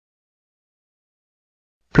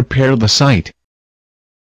Prepare the site.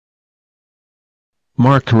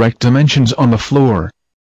 Mark correct dimensions on the floor.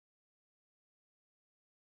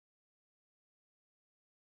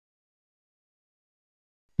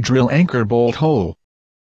 Drill anchor bolt hole.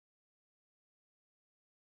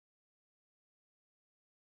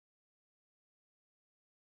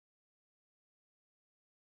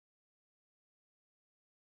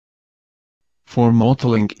 For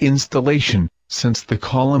multilink installation, since the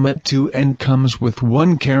column at two end comes with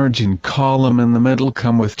one carriage and column in the middle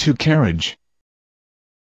come with two carriage.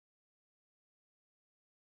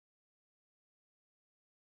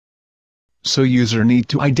 So user need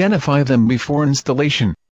to identify them before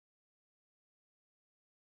installation.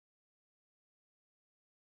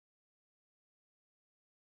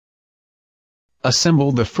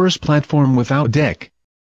 Assemble the first platform without deck.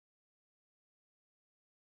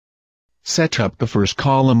 Set up the first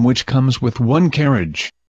column which comes with one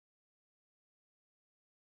carriage.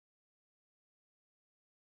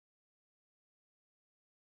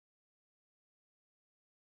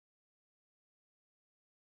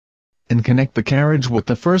 And connect the carriage with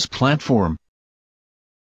the first platform.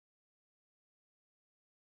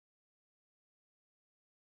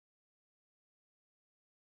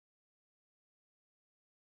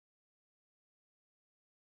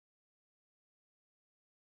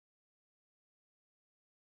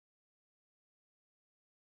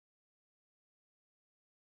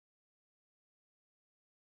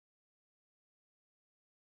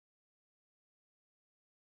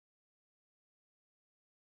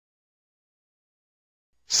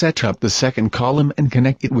 Set up the second column and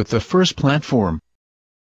connect it with the first platform.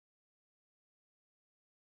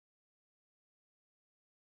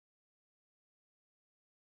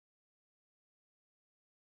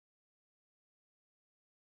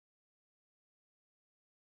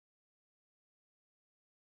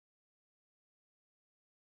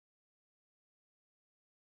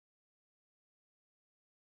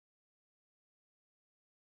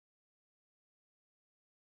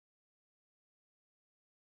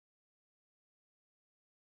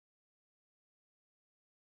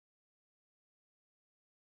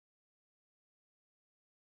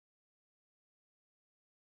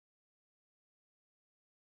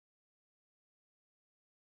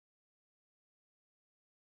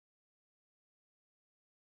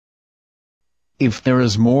 If there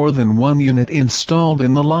is more than one unit installed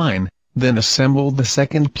in the line, then assemble the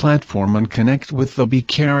second platform and connect with the B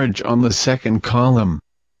carriage on the second column.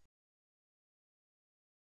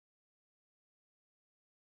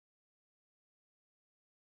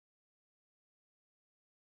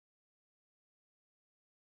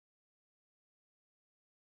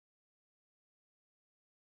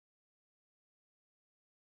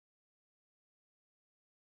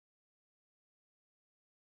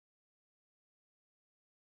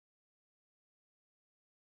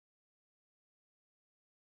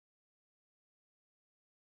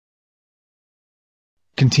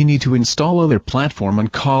 Continue to install other platform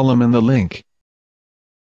and column in the link.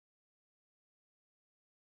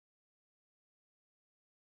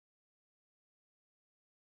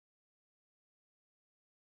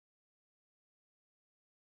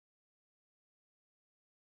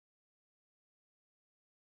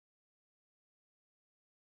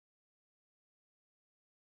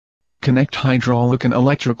 Connect hydraulic and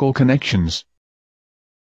electrical connections.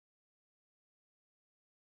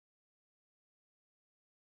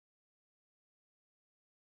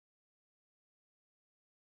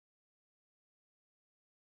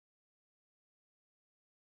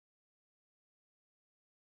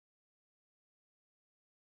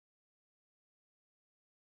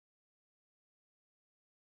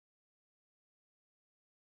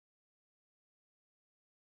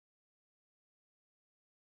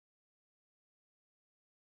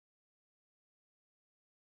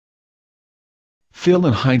 Fill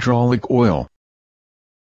in hydraulic oil.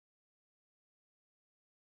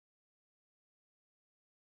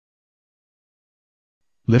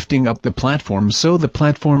 Lifting up the platform so the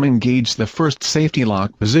platform engage the first safety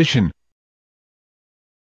lock position.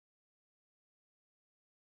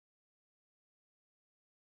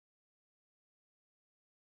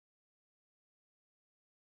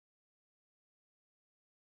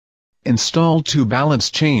 Install two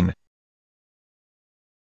balance chain.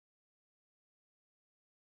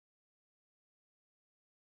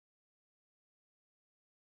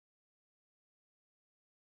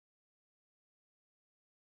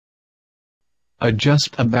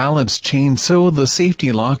 Adjust a balance chain so the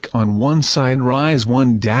safety lock on one side rise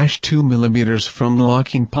 1-2 mm from the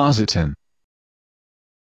locking position.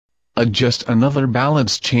 Adjust another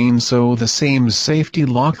balance chain so the same safety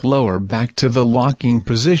lock lower back to the locking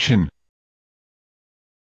position.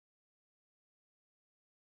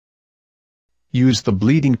 Use the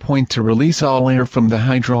bleeding point to release all air from the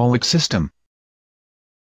hydraulic system.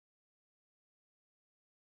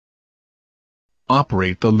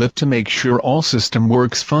 Operate the lift to make sure all system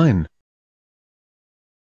works fine.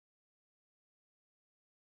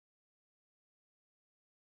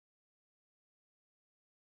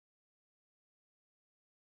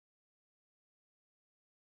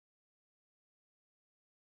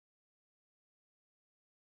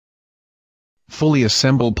 Fully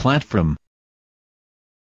assemble platform.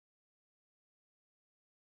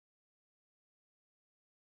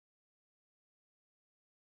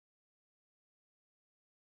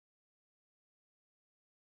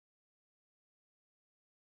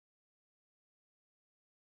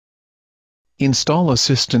 Install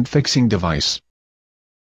assistant fixing device.